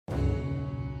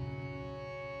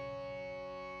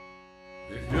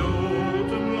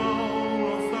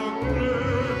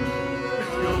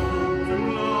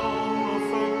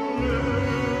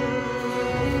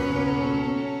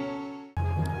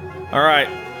Alright,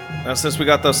 now since we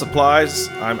got those supplies,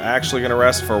 I'm actually gonna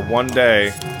rest for 1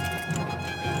 day.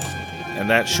 And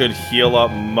that should heal up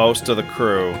most of the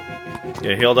crew.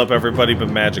 Yeah, healed up everybody but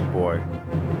Magic Boy.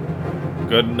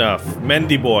 Good enough.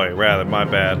 Mendy Boy, rather, my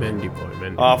bad. Mendy Boy,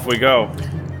 Mendy. Off we go.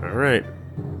 Alright.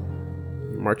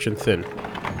 Marching thin.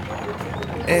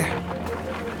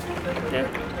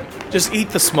 Just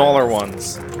eat the smaller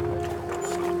ones.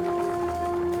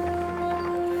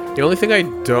 The only thing I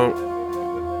don't...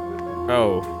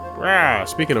 Oh. Rah,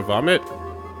 speaking of vomit.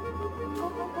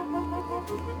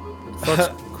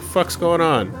 Fuck's going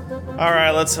on?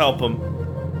 Alright, let's help them.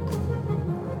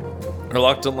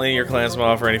 Reluctantly, your clansmen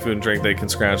offer any food and drink they can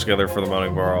scrounge together for the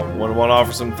moaning barrel. When one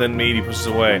offers some thin meat, he pushes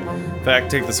away. In fact,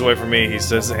 take this away from me, he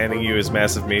says, handing you his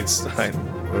massive meat stein.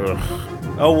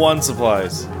 Oh, 1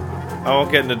 supplies. I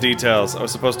won't get into details. I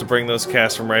was supposed to bring those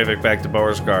casks from Ravik back to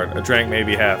Boersgard. I drank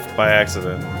maybe half, by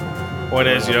accident. Point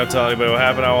is, you don't tell anybody what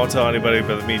happened, I won't tell anybody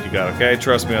but the meat you got, okay?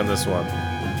 Trust me on this one.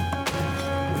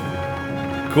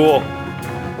 Cool.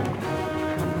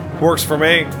 Works for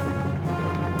me.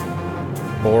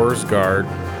 Boersgard.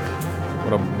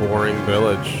 What a boring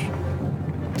village.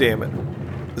 Damn it.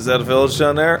 Is that a village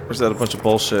down there? Or is that a bunch of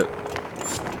bullshit?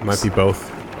 Might be both.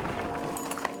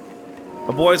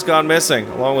 A boy's gone missing,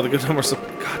 along with a good number of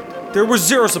God, there were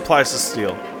 0 supplies to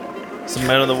steal. Some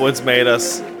men in the woods made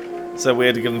us. Said we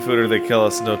had to give them food or they kill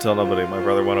us and don't tell nobody. My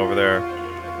brother went over there.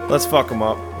 Let's fuck them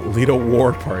up. Lead a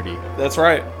war party. That's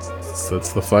right.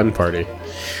 That's the fun party.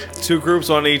 2 groups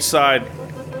on each side.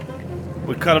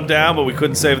 We cut him down, but we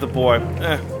couldn't save the boy.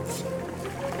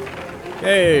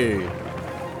 Hey!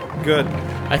 Good.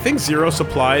 I think 0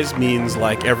 supplies means,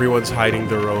 like, everyone's hiding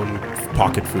their own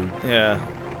pocket food. Yeah.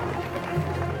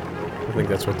 I think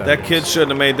that's what that That means. kid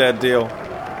shouldn't have made that deal.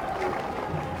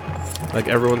 Like,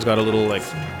 everyone's got a little, like,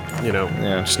 you know,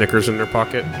 Snickers in their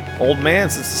pocket. Old man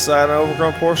sits beside an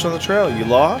overgrown portion of the trail. You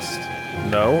lost?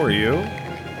 No, are you?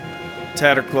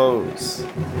 Tattered clothes.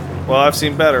 Well, I've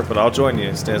seen better, but I'll join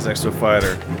you. Stands next to a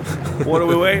fighter. What are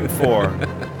we waiting for?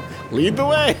 Lead the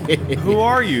way! Who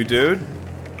are you, dude?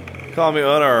 Call me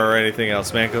Unar or anything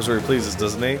else. Man goes where he pleases,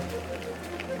 doesn't he?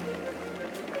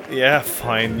 Yeah,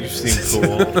 fine. You seem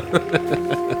cool.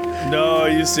 No,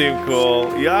 you seem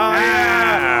cool.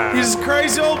 Yeah! He's a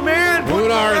crazy old man!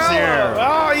 Unar's here!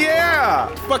 Oh, yeah!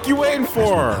 What the fuck you waiting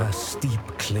for? Past steep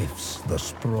cliffs, the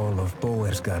sprawl of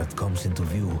Boersgard comes into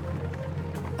view.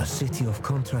 A city of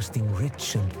contrasting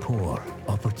rich and poor,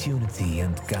 opportunity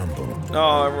and gamble.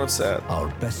 Oh, everyone's sad. Our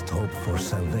best hope for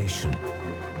salvation.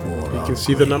 Or You can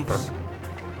see the number.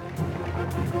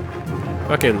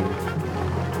 Fucking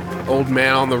old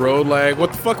man on the road, like,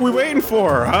 what the fuck are we waiting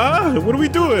for, huh? What are we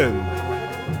doing?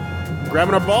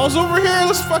 Grabbing our balls over here?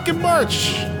 Let's fucking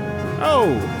march!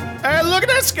 Oh! Hey, look at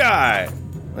this guy!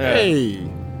 Yeah. Hey!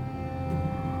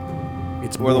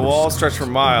 It's Where the walls stretch for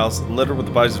miles, littered with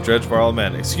the bodies of dredged Varl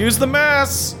men. Excuse the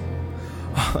mess!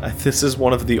 This is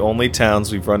one of the only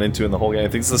towns we've run into in the whole game. I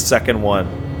think it's the second one.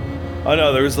 Oh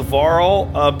no, there was the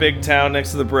Varl, big town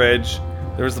next to the bridge.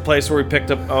 There was the place where we picked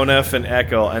up Onef and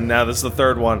Echo, and now this is the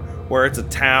third one, where it's a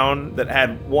town that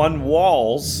had 1,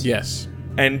 walls. Yes.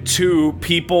 And 2,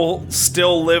 people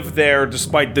still live there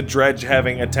despite the dredge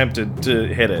having attempted to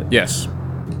hit it. Yes.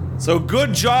 So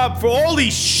good job for holy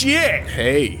shit!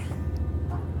 Hey.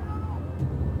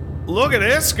 Look at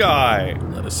this guy!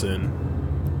 Let us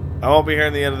in. I won't be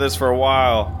hearing the end of this for a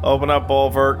while. Open up,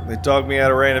 Bulwark. They dug me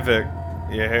out of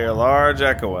Rainovic. You hear a large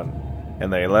echoing.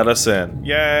 And they let us in.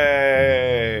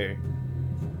 Yay!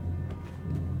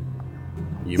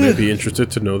 You may be interested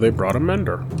to know they brought a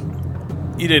mender.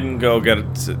 You didn't go get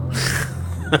it.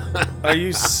 Are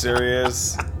you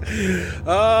serious?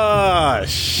 Ah,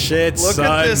 shit, Look son.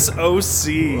 at this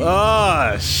OC.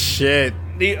 Ah, shit.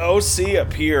 The OC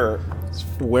up here. He's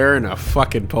wearing a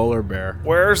fucking polar bear.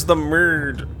 Where's the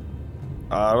merd?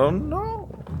 I don't know.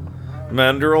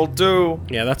 Mender'll do.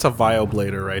 Yeah, that's a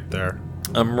Vioblader right there.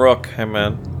 I'm Rook. Hey,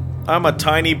 man. I'm a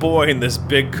tiny boy in this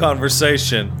big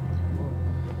conversation.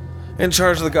 In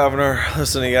charge of the governor.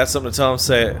 Listen, you got something to tell him,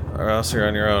 say it. Or else you're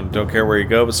on your own. Don't care where you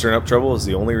go, but stirring up trouble is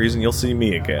the only reason you'll see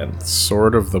me again.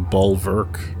 Sword of the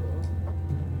Bulwark.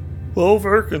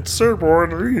 Bulwark and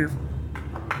Sirborn leave.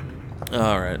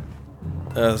 Alright.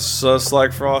 So it's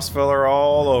like Frostfiller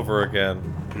all over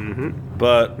again. Mm-hmm.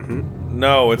 But,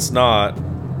 no, it's not.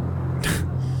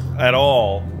 At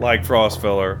all like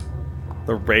Frostfiller.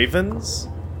 The Ravens?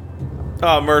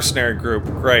 Oh, mercenary group.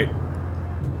 Great.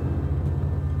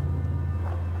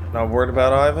 Not worried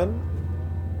about Ivan?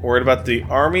 Worried about the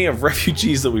army of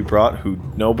refugees that we brought who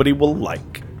nobody will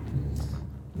like.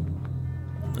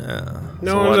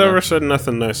 No one's ever said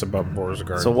nothing nice about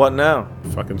Borsgard. So what now?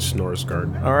 Fucking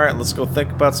Snorsgard. Alright, let's go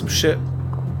think about some shit.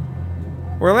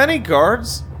 Were there any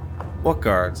guards? What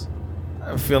guards? I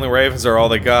have a feeling ravens are all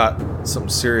they got. Something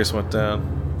serious went down.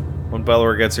 When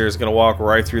Bellower gets here, he's gonna walk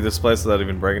right through this place without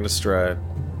even breaking a stride.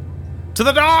 To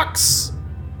the docks!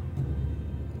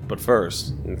 But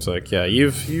first... It's like, yeah,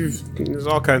 there's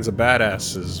all kinds of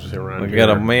badasses around We here. got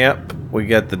a map, we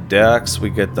got the docks, we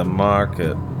got the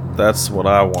market. That's what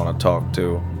I want to talk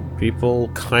to. People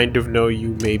kind of know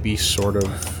you, maybe, sort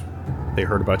of. They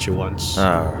heard about you once.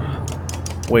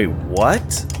 Wait,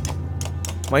 what?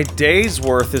 My day's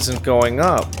worth isn't going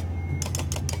up.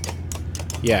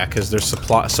 Yeah, because there's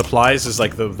supplies is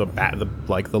like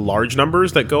the large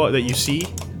numbers that you see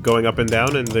going up and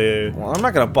down, and the... Well, I'm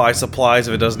not gonna buy supplies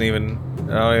if it doesn't even...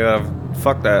 I don't even have...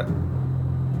 Fuck that.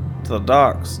 To the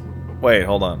docks. Wait,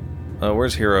 hold on.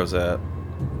 Where's Heroes at?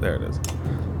 There it is.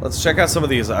 Let's check out some of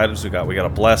these items we got. We got a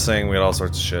blessing, we got all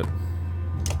sorts of shit.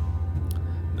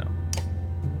 No.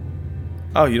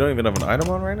 Oh, you don't even have an item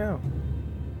on right now?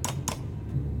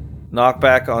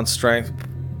 Knockback on strength.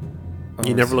 Oh,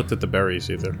 You never looked at the berries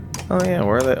either. Oh yeah,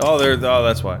 where are they? Oh, they're... Oh,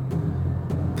 that's why.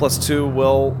 +2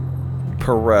 will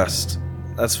per rest.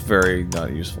 That's very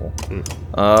not useful.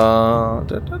 Alright.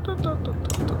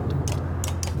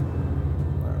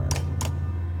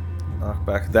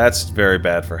 Knockback. That's very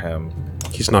bad for him.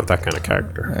 He's not that kind of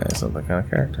character. Yeah, he's not that kind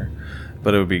of character.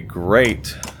 But it would be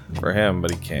great for him, but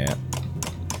he can't.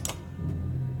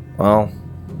 Well...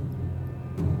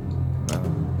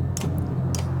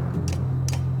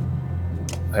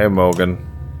 Hey, Mogan.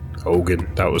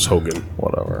 Hogan. That was Hogan.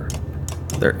 Whatever.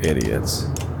 They're idiots.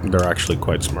 They're actually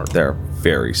quite smart. They're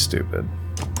very stupid.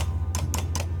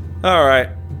 Alright.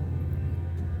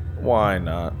 Why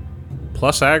not?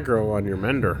 Plus aggro on your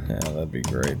mender. Yeah, that'd be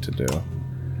great to do.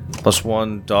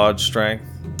 +1 dodge strength.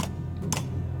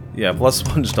 Yeah,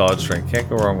 +1 dodge strength. Can't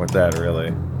go wrong with that,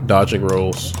 really. Dodging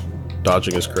rolls.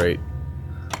 Dodging is great.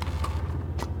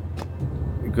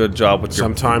 Good job with your...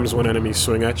 Sometimes when enemies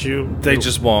swing at you, They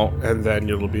just won't. and then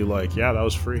it'll be like, yeah, that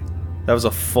was free. That was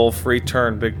a full free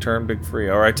turn, big free.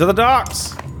 Alright, to the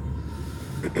docks!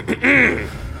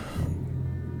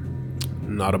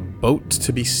 Not a boat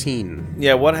to be seen.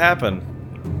 Yeah, what happened?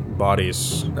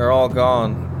 Bodies. They're all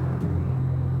gone.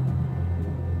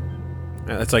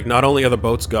 It's like, not only are the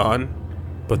boats gone,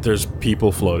 but there's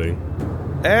people floating.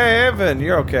 Hey, Evan,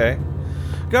 you're okay.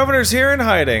 Governor's here in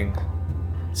hiding.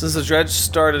 Since the dredge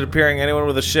started appearing, anyone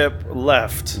with a ship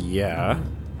left. Yeah.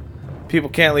 People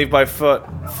can't leave by foot.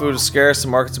 Food is scarce, the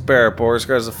markets are bare.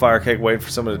 Borisgard is a fire cake waiting for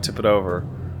someone to tip it over.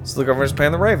 So the governor's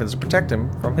paying the ravens to protect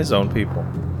him from his own people.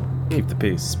 Keep the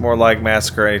peace. It's more like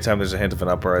massacre anytime there's a hint of an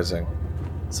uprising.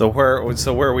 So where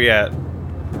are we at?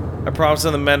 I promised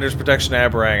him the Mender's protection to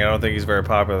Aberrang. I don't think he's very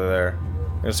popular there.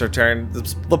 I'm gonna start tearing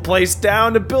the place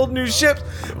down to build new ships.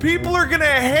 People are gonna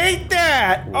hate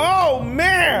that! Oh,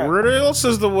 man! Where else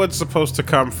is the wood supposed to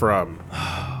come from?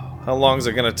 How long is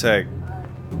it gonna take?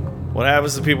 What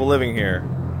happens to people living here?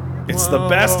 It's the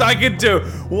best I could do.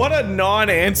 What a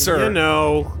non-answer. You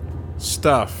know,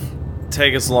 stuff.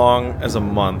 Take as long as a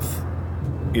month.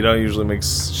 You don't usually make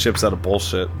ships out of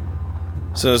bullshit.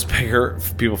 As soon as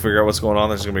people figure out what's going on,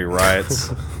 there's gonna be riots.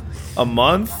 A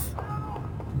month?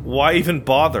 Why even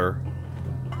bother?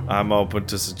 I'm open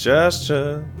to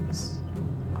suggestions.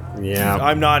 Yeah.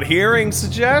 I'm not hearing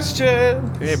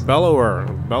suggestions. Hey,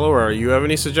 Bellower, you have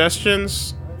any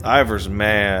suggestions? Ivor's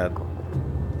mad.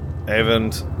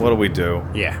 Avon, what do we do?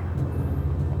 Yeah.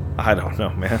 I don't know,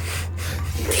 man.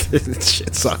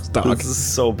 Shit sucks, dog. This is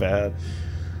so bad.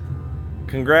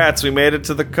 Congrats, we made it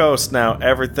to the coast now.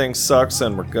 Everything sucks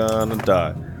and we're gonna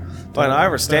die. Find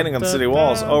Ivor standing on the city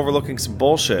walls, overlooking some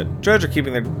bullshit. Dredge are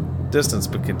keeping their distance,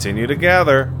 but continue to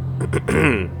gather.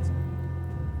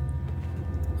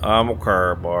 I'm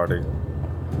okay, buddy.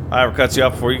 Ivor cuts you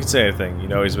off before you can say anything. You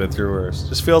know he's been through worse.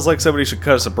 Just feels like somebody should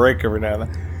cut us a break every now and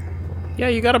then. Yeah,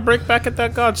 you gotta break back at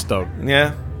that Godstone.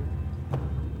 Yeah.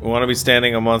 We want to be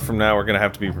standing a month from now, we're gonna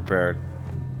have to be prepared.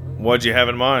 What'd you have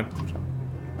in mind?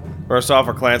 First off,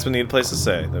 our clansmen need a place to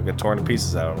stay. They'll get torn to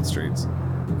pieces out on the streets.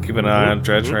 Keep an eye on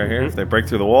Dredge right here. If they break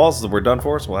through the walls, we're done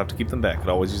for, so we'll have to keep them back. Could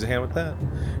always use a hand with that.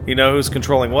 You know who's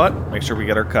controlling what? Make sure we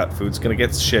get our cut. Food's gonna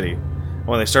get shitty. And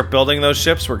when they start building those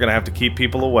ships, we're gonna have to keep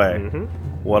people away.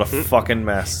 What a fucking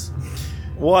mess.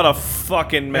 What a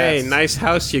fucking mess. Hey, nice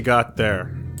house you got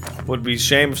there. Would be a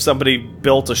shame if somebody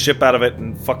built a ship out of it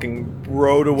and fucking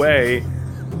rowed away.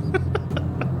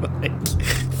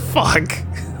 Fuck.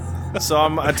 So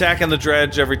I'm attacking the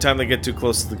dredge every time they get too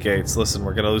close to the gates. Listen,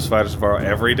 we're gonna lose fighters tomorrow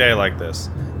every day like this.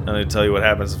 I'm gonna tell you what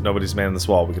happens if nobody's manning this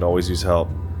wall. We could always use help.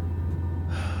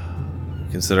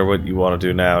 Consider what you want to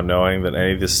do now, knowing that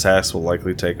any of this task will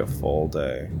likely take a full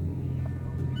day.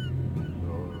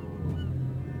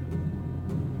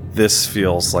 This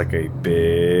feels like a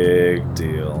big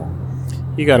deal.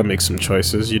 You gotta make some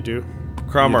choices, you do.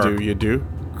 Crummer. You do.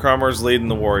 Crummer's leading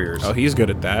the warriors. Oh, he's good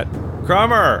at that.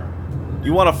 Crummer!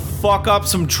 You want to fuck up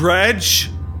some dredge?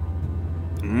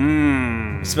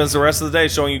 Mmm. He spends the rest of the day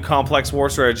showing you complex war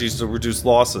strategies to reduce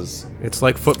losses. It's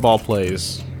like football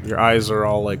plays. Your eyes are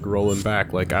all like rolling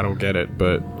back, like I don't get it,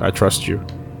 but I trust you.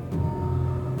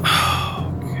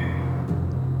 Okay.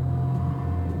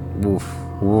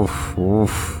 Woof, woof,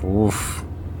 woof, woof.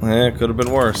 It could have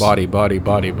been worse. Body,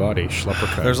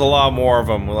 schleppercut. There's a lot more of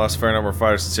them. We lost a fair number of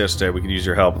fighters since yesterday. We could use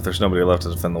your help if there's nobody left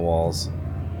to defend the walls.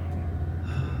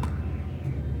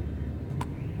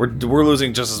 We're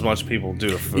losing just as much people due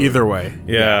to food. Either way.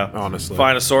 Yeah. Honestly.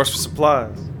 Find a source for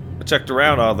supplies. I checked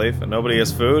around, Oddleaf, and nobody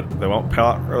has food. They won't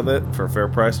part with it for a fair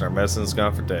price, and our medicine is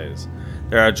gone for days.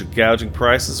 They're either gouging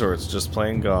prices, or it's just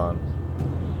plain gone.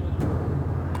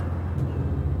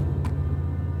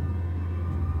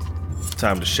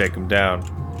 Time to shake them down.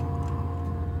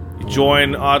 You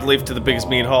join Oddleaf to the biggest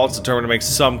meat hall. It's determined to make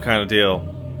some kind of deal.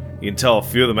 You can tell a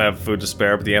few of them have food to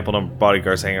spare, but the ample number of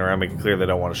bodyguards hanging around make it clear they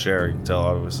don't want to share. You can tell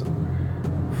obviously.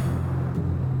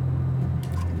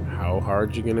 How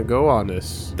hard you gonna go on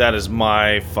this? That is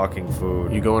my fucking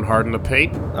food. You going hard in the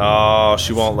paint? Oh,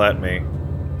 she won't let me.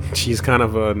 She's kind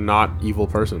of a not evil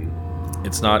person.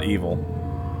 It's not evil.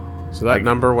 So that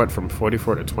number went from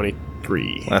 44 to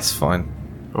 23. That's fine.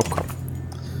 Okay.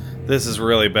 This is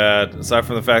really bad. Aside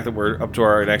from the fact that we're up to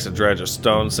our next dredge, a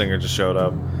stone singer just showed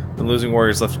up. Been losing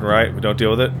warriors left and right. If we don't deal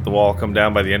with it, the wall will come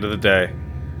down by the end of the day.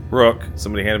 Rook,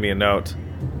 somebody handed me a note.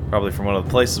 Probably from one of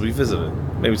the places we visited.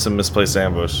 Maybe some misplaced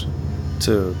ambush.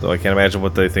 Too, though I can't imagine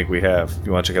what they think we have. If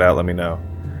you want to check it out, let me know.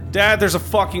 Dad, there's a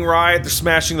fucking riot. They're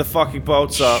smashing the fucking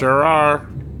boats up. Sure are.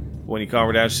 When you calm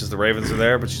her down, she says the ravens are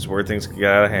there, but she's worried things could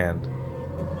get out of hand.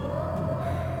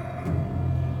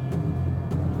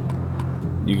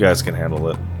 You guys can handle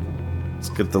it. Let's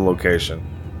get the location.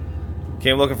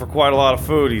 Came looking for quite a lot of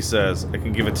food, he says. I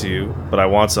can give it to you, but I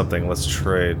want something. Let's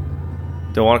trade.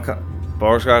 Don't want to...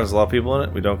 Bowerscott has a lot of people in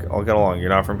it. We don't all get along. You're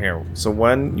not from here. So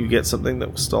when you get something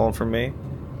that was stolen from me,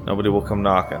 nobody will come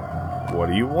knocking. What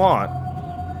do you want?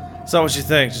 It's not what you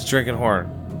think. Just drinking horn.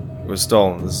 It was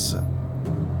stolen. This is...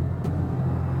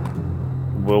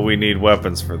 Will we need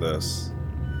weapons for this?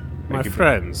 My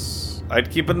friends. I'd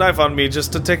keep a knife on me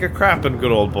just to take a crap in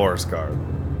good old Bowerscott.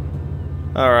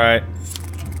 Alright.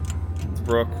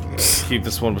 Brooke, keep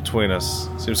this one between us.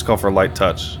 Seems to call for a light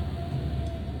touch.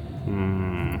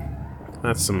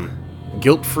 That's some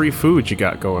guilt-free food you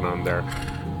got going on there.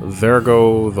 There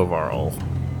go the Varl.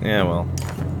 Yeah, well.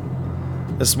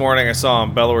 This morning I saw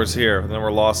him. Bellower's here. The number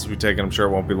of losses we've taken, I'm sure it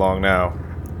won't be long now.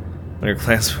 When your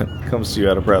clansman comes to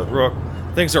you out of breath. Rook,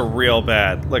 things are real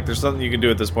bad. Like, there's nothing you can do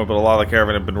at this point, but a lot of the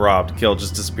caravan have been robbed, killed,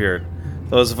 just disappeared.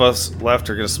 Those of us left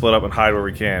are going to split up and hide where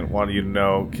we can. Wanted you to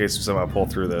know in case we somehow pull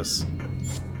through this.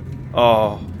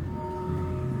 Oh.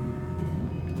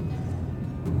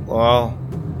 Well...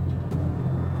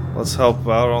 Let's help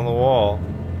out on the wall.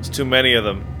 There's too many of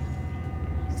them.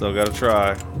 Still gotta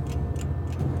try.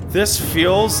 This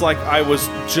feels like I was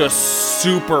just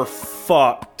super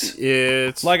fucked.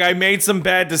 It's... Like I made some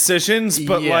bad decisions,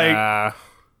 but like...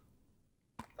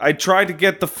 I tried to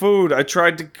get the food. I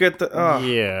tried to get the...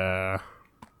 Yeah.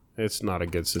 It's not a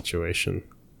good situation.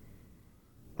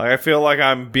 Like, I feel like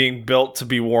I'm being built to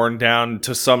be worn down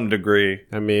to some degree.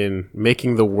 I mean,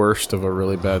 making the worst of a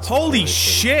really bad situation... Holy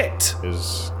shit!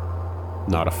 ...is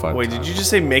not a fun Wait, time. did you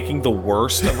just say making the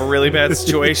worst of a really bad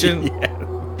situation? Yeah.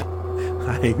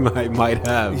 I might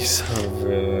have. You son of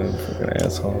a fucking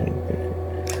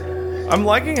asshole. I'm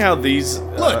liking how these...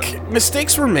 Look,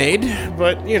 mistakes were made,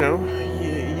 but, you know,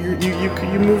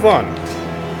 you move on.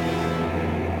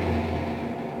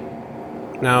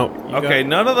 Now, okay,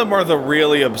 none of them are the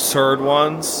really absurd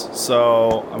ones,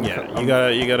 so... you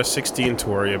got a 16 to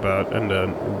worry about, and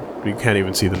you can't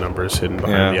even see the numbers hidden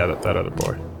behind that other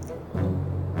boy.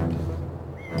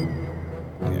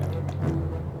 Yeah.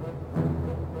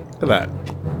 Look at that.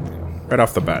 Right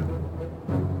off the bat.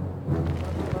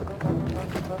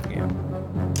 Yeah.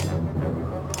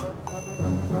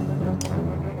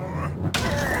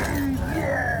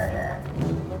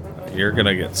 You're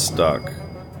gonna get stuck.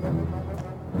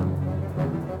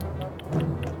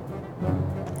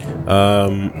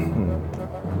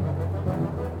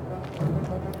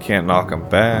 Can't knock him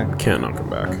back. Can't knock him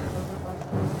back.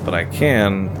 but I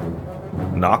can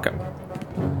knock him.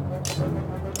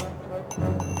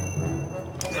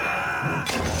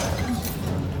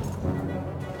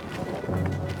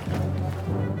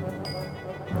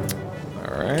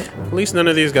 Alright. At least none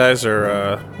of these guys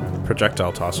are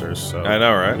projectile tossers, so... I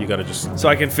know, right? You gotta just... So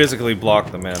I can physically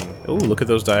block them in. Ooh, look at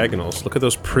those diagonals. Look at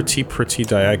those pretty, pretty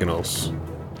diagonals.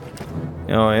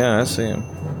 Oh yeah, I see him.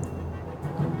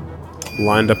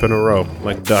 Lined up in a row,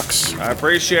 like ducks. I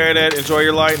appreciate it. Enjoy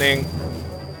your lightning.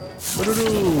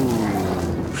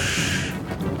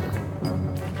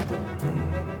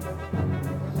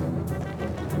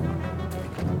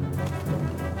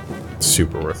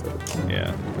 Super worth it.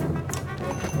 Yeah.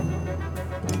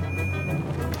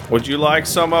 Would you like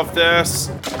some of this?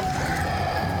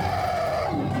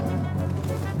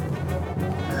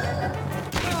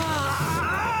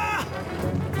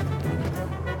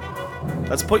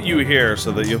 Let's put you here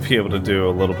so that you'll be able to do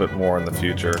a little bit more in the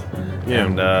future. Yeah.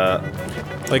 And,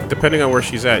 like, depending on where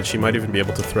she's at, she might even be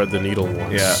able to thread the needle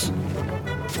once. yeah.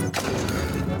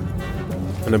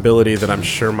 An ability that I'm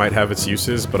sure might have its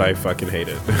uses, but I fucking hate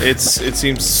it. It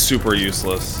seems super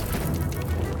useless.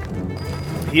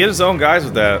 He hit his own guys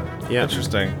with that. Yeah.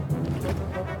 Interesting.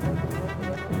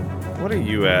 What are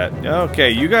you at?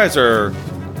 Okay, you guys are...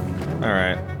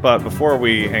 Alright, but before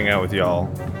we hang out with y'all...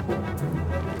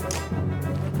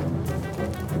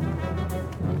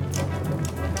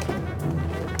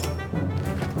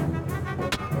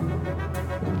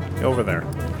 Over there.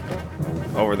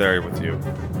 Over there with you.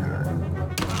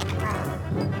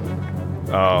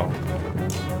 Oh.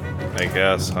 I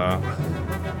guess, huh?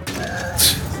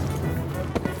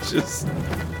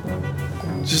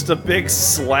 Just a big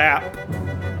slap.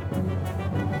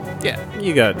 Yeah,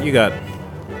 you got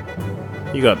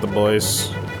the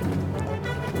boys.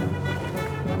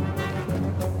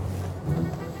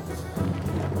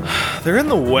 They're in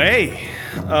the way.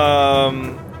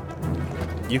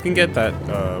 You can get that,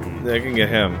 They can get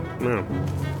him. no.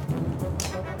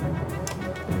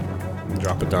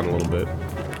 Drop it down a little bit.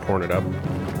 Horn it up.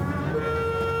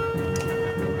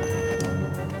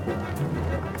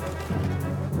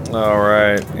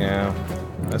 Alright, yeah.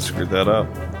 I screwed that up.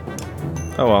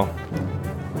 Oh well.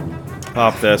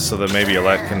 Pop this so that maybe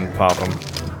Alette can pop him.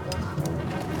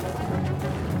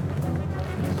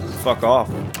 Fuck off.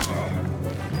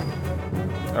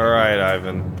 Alright,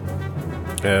 Ivan.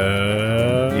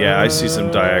 Yeah, I see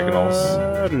some diagonals.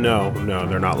 No,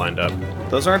 they're not lined up.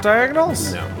 Those aren't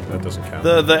diagonals? No, that doesn't count.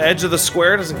 The edge of the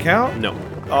square doesn't count? No.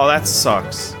 Oh, that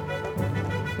sucks.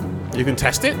 You can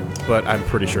test it, but I'm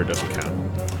pretty sure it doesn't count.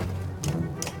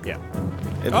 Yeah.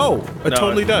 It, Oh, it no,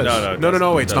 totally does. No, it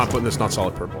it's not putting. It's not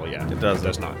solid purple. Yeah, It doesn't. It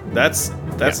does not. That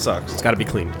Yeah. sucks. It's got to be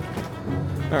cleaned.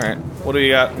 Alright, what do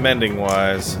you got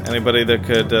mending-wise? Anybody that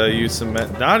could use some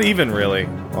not even really,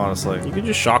 honestly. You can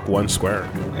just shock one square.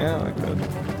 Yeah, I could.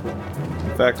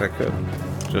 In fact, I could.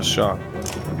 Just shock.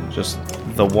 Just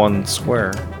the one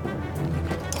square.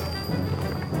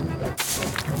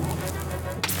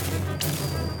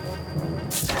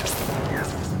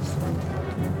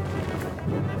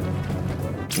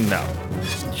 No.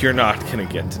 You're not gonna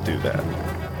get to do that.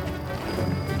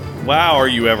 Wow, are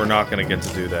you ever not gonna get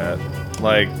to do that?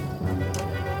 Like...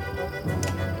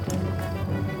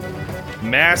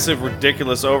 massive,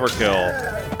 ridiculous overkill.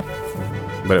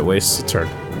 But it wastes a turn.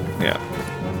 Yeah.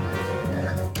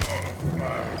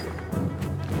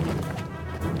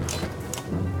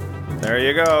 There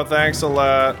you go, thanks a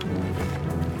lot.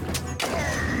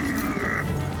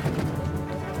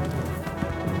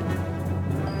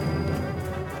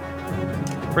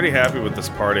 Pretty happy with this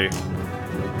party.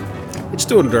 It's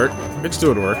doing dirt. It's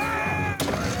doing work.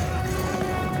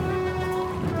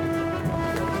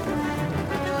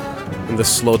 And the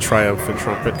slow triumphant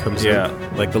trumpet comes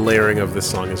in. Like, the layering of this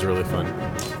song is really fun.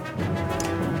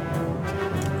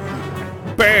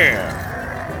 BAM!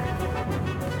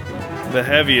 The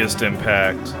heaviest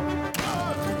impact.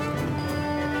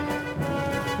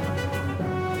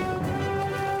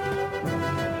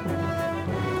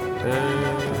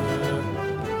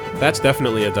 That's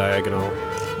definitely a diagonal.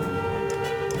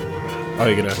 Oh,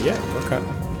 you're gonna... Yeah, okay.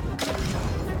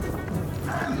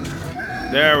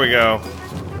 There we go.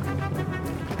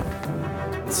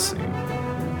 Let's see.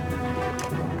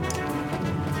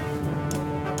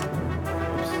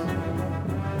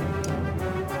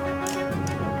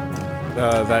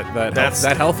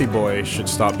 That healthy boy should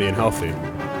stop being healthy.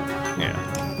 Yeah,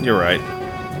 you're right.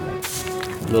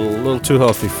 Little too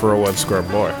healthy for a one square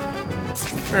boy.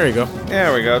 There you go.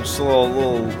 There we go. Just a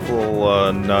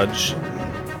little nudge.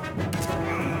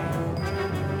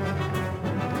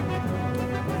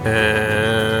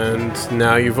 And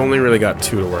now you've only really got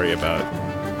two to worry about.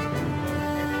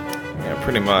 Yeah,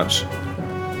 pretty much.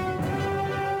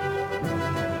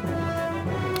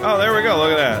 Oh, there we go.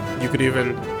 Look at that. You could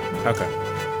even... Okay.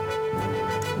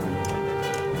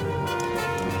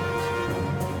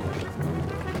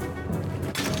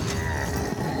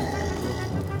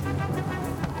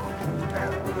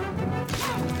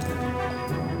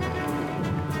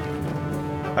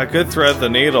 I could thread the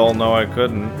needle. No, I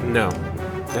couldn't. No.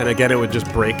 And again, it would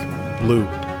just break blue,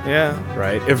 Yeah.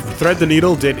 right? If thread the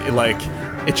needle did, like...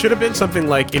 It should have been something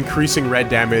like increasing red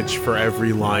damage for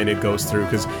every line it goes through,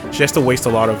 because she has to waste a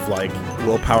lot of, like,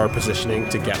 willpower positioning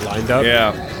to get lined up.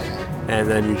 Yeah. And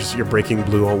then you're breaking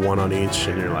blue on one on each,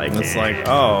 and you're like... It's like,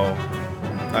 oh,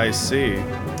 I see.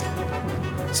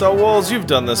 So, Wolves, you've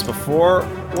done this before.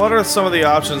 What are some of the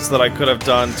options that I could have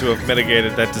done to have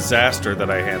mitigated that disaster that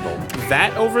I handled?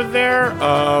 That over there,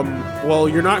 well,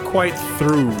 you're not quite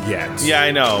through yet. Yeah,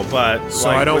 I know, but... So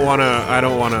like, I don't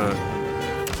wanna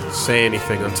say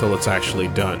anything until it's actually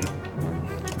done.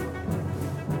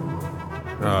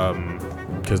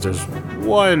 Because there's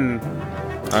one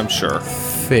I'm sure.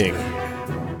 thing.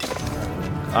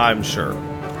 I'm sure.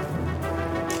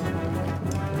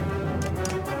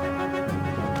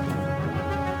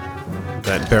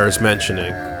 That bears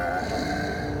mentioning.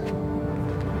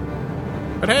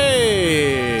 But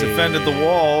hey! Defended the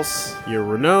walls. Your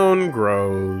renown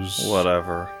grows.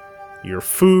 Whatever. Your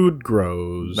food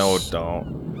grows. No,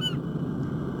 don't.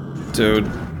 Dude.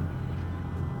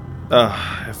 Ugh,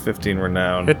 I have 15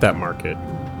 renown. Hit that market.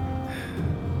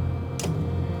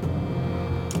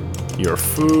 Your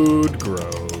food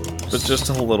grows. But just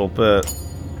a little bit.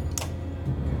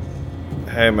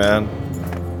 Hey, man.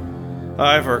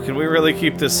 Ivor, can we really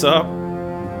keep this up?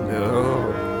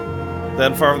 No.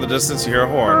 Then far in the distance you hear a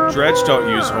horn. Dredge don't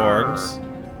use horns.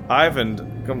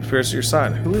 Ivan, come to pierce your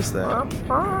sign. Who is that?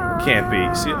 Can't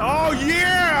be. See? Oh,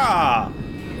 yeah!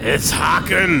 It's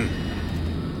Haken!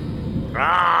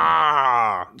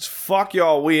 Ah! Fuck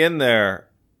y'all, we in there.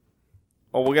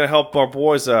 Oh, we're gonna help our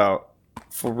boys out.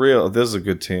 For real, this is a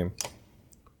good team.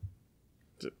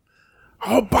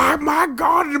 Oh, by my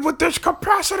God, with this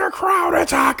capacitor crowd,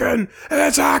 it's Haken!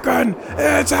 It's Haken!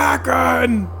 It's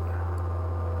Haken!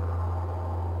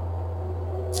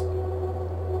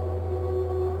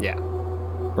 Yeah.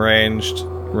 Ranged,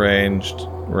 ranged,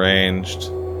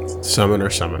 ranged. Summoner.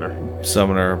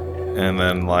 Summoner, and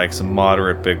then like some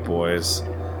moderate big boys.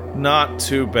 Not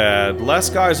too bad. Less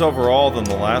guys overall than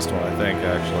the last one, I think,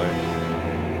 actually.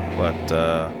 But,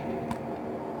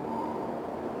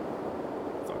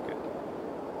 fuck it.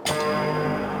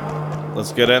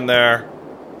 Let's get in there.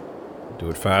 Do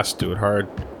it fast, do it hard.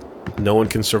 No one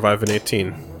can survive an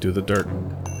 18. Do the dirt.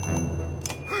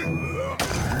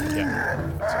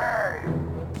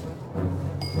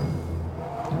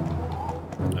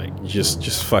 Like,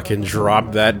 just fucking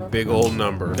drop that big old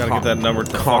number. Gotta get that number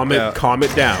to calm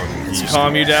it down. Just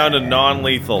calm you down to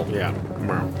non-lethal. Yeah.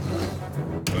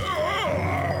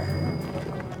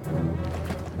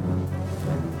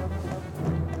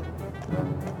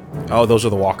 Oh, those are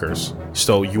the walkers.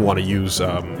 So you want to use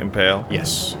Impale?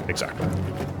 Yes, exactly.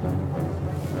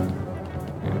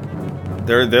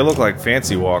 They look like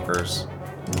fancy walkers.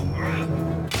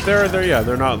 They're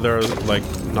like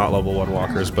not level 1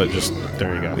 walkers, but just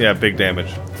there you go. Yeah, big damage.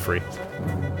 Free.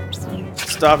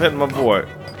 Stop hitting my boy.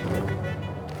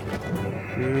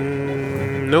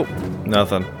 Nope.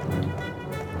 Nothing.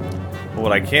 But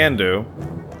what I can do...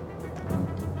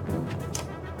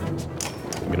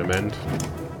 I'm gonna mend.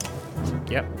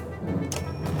 Yep.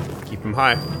 Keep him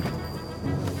high.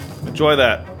 Enjoy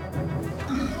that.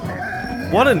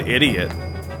 What an idiot.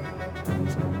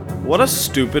 What a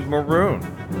stupid maroon.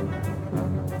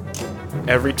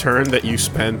 Every turn that you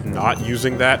spend not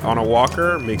using that on a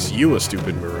walker makes you a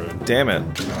stupid maroon. Damn it.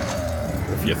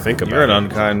 If you think about it. You're an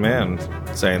unkind man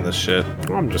saying this shit.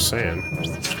 Well, I'm just saying.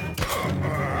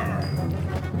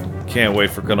 Can't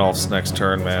wait for Gunolf's next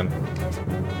turn, man.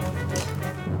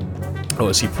 Oh,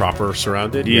 is he proper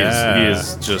surrounded? He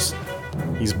is just...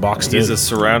 He's boxed in. He's as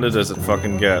surrounded as it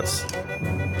fucking gets.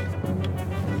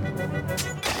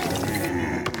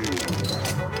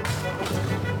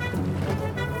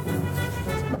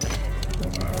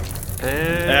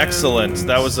 Excellent.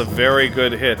 That was a very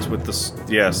good hit with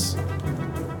the... Yes.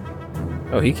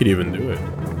 Oh, he could even do it.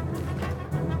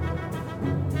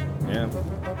 Yeah.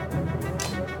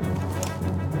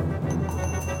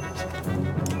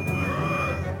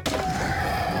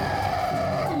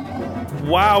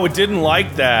 Wow, it didn't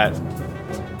like that.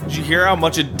 Did you hear how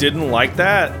much it didn't like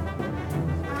that?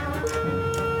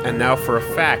 And now for a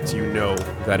fact, you know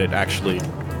that it actually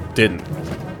didn't.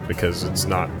 Because it's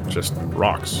not just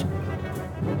rocks.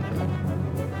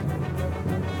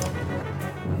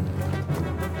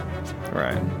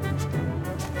 Right.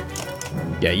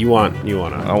 Yeah, you want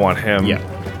I want him. Yeah.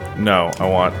 No, I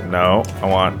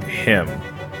want him.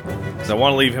 Because I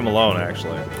want to leave him alone,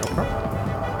 actually.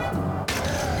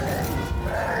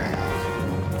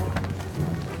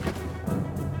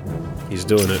 He's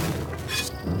doing it.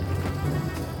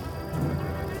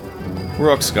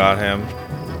 Rook's got him.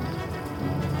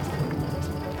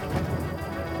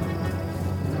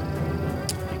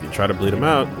 You can try to bleed him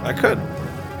out. I could.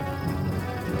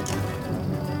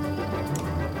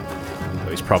 But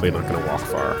he's probably not going to walk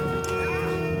far.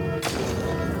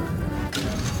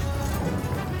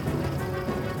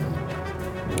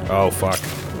 Oh, fuck.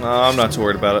 No, I'm not too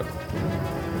worried about it.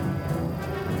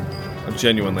 I'm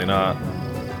genuinely not.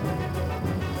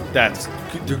 There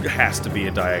has to be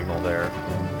a diagonal there.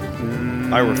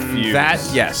 I refuse.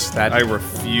 That I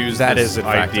refuse that this is in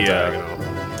fact a idea.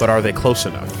 diagonal. But are they close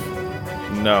enough?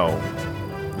 No.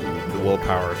 The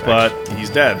willpower is But he's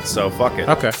dead, so fuck it.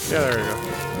 okay. Yeah, there you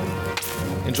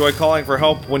go. Enjoy calling for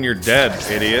help when you're dead,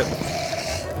 idiot.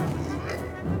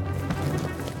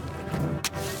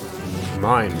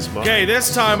 Mine's mine. Okay,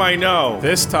 this time I know.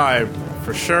 This time,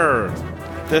 for sure.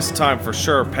 This time for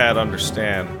sure, Pat,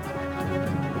 understand.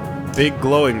 Big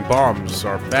glowing bombs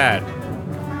are bad.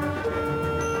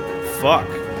 Fuck.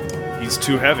 He's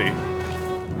too heavy.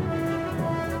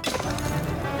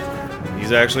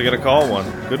 He's actually gonna call one.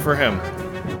 Good for him.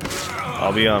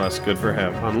 I'll be honest, good for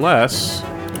him. Unless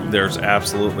There's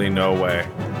absolutely no way.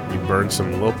 you burn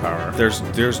some willpower. There's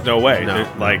no way. No,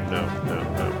 Like, no.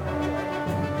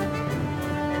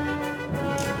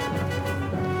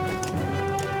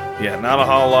 yeah, not a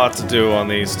whole lot to do on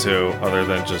these two, other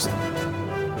than just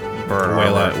burn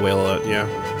armor. Whale it, yeah.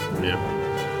 Yeah.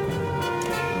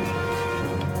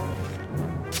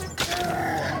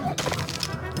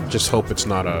 Just hope it's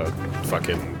not a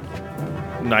fucking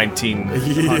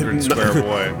 1900 square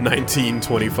boy.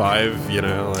 1925, you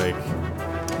know,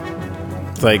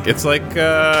 it's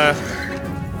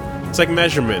like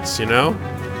measurements, you know?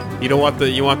 You want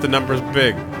the numbers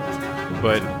big,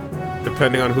 but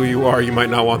depending on who you are, you might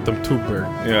not want them too big.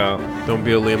 Yeah. Don't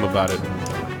be a Liam about it.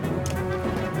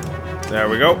 There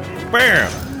we go.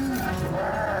 Bam!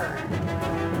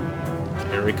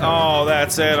 Here we come. Oh,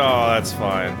 that's it. Oh, that's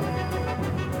fine.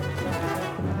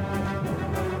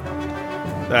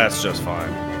 That's just fine.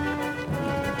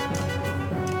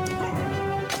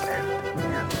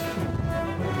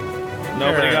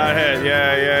 Nobody got hit.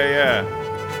 Yeah.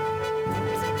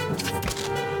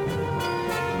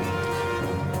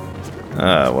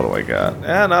 What do I got?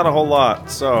 Not a whole lot,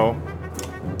 so...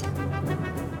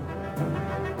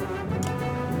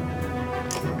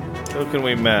 Who can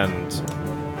we mend?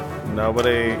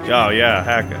 Nobody... Oh, yeah,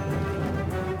 Hackett.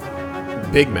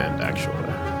 Big man, actually.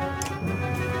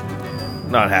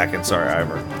 Not Hackett, sorry,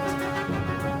 Ivor.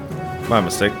 My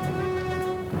mistake.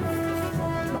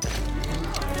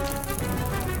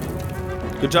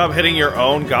 Good job hitting your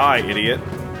own guy, idiot.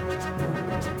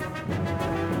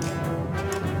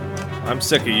 I'm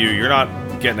sick of you. You're not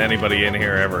getting anybody in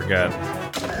here ever again.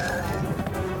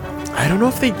 I don't know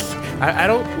if they... I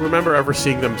don't remember ever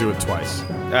seeing them do it twice.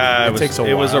 It takes a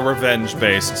while. It was a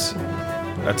revenge-based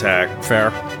attack.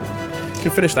 Fair. You can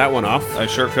finish that one off. I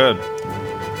sure could.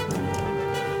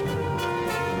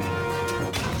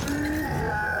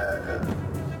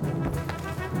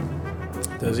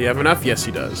 Does he have enough? Yes,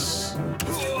 he does.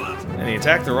 And he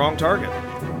attacked the wrong target.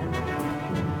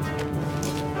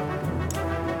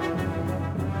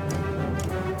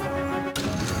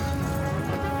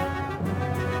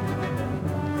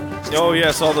 Oh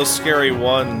yes, all those scary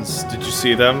ones. Did you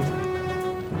see them?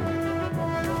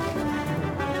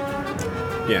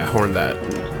 Yeah, horn that.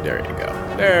 There you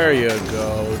go. There you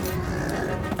go.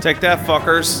 Take that,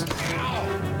 fuckers.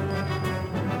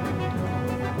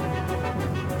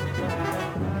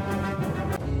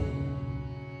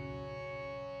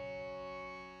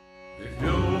 If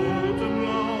you